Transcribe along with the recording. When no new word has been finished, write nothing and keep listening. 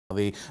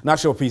The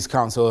National Peace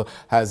Council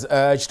has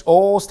urged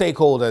all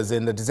stakeholders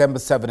in the December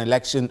 7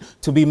 election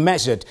to be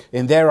measured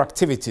in their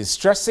activities,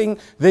 stressing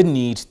the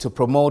need to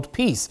promote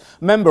peace.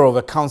 Member of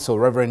the council,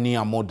 Reverend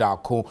Amoo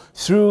Darko,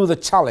 threw the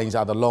challenge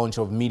at the launch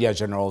of Media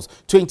General's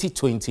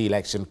 2020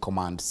 Election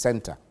Command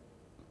Center.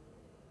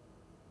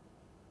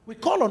 We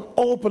call on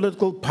all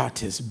political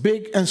parties,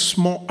 big and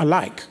small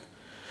alike,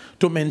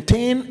 to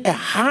maintain a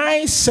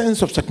high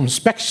sense of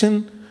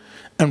circumspection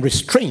and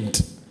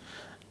restraint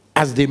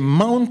as they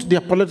mount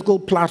their political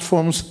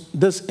platforms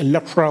this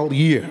electoral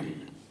year.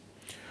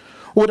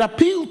 We would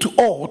appeal to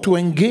all to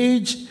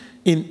engage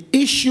in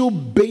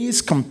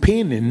issue-based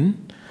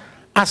campaigning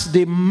as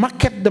they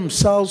market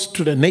themselves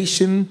to the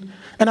nation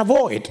and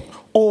avoid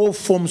all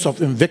forms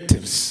of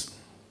invectives.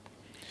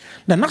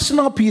 The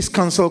National Peace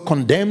Council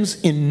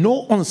condemns in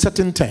no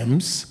uncertain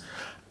terms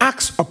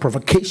acts of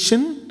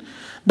provocation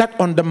that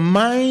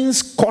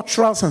undermines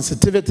cultural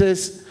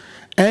sensitivities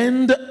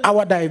and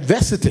our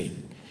diversity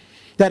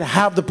that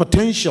have the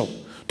potential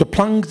to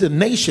plunge the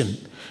nation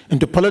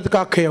into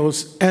political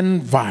chaos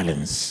and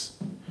violence.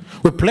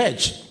 We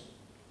pledge,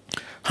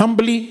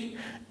 humbly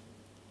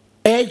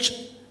urge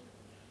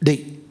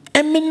the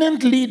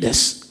eminent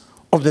leaders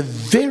of the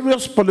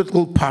various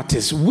political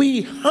parties.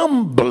 We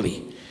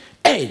humbly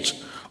urge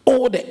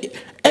all the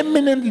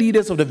eminent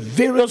leaders of the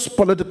various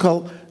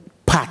political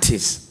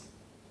parties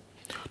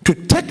to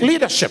take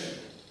leadership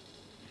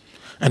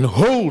and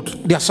hold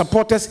their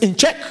supporters in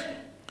check,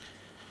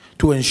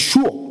 to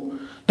ensure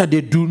that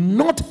they do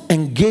not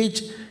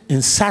engage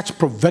in such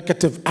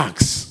provocative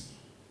acts.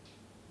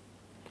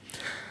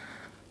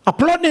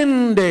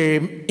 Applauding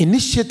the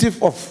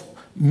initiative of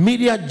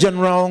Media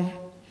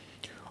General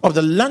of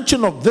the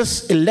launching of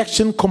this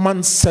Election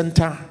Command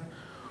Center,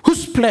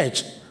 whose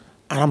pledge,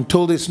 and I'm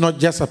told it's not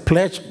just a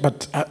pledge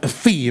but a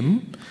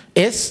theme,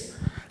 is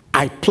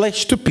I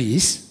pledge to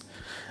peace,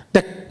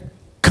 the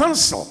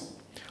Council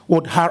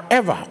would,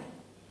 however,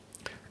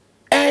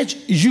 urge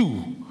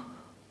you,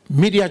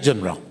 Media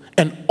General,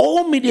 and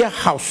all media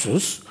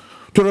houses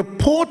to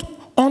report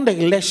on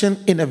the election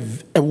in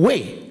a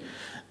way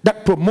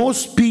that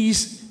promotes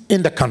peace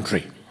in the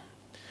country.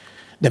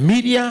 The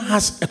media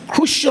has a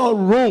crucial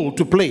role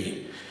to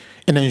play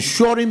in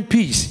ensuring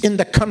peace in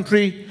the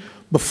country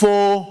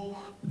before,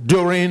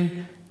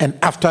 during, and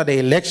after the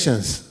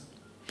elections.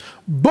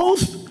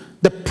 Both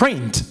the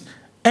print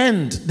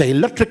and the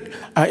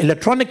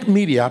electronic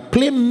media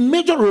play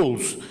major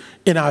roles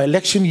in our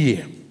election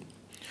year.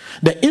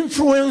 The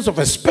influence of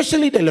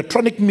especially the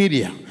electronic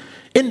media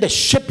in the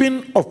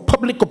shaping of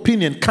public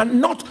opinion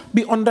cannot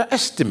be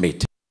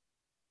underestimated.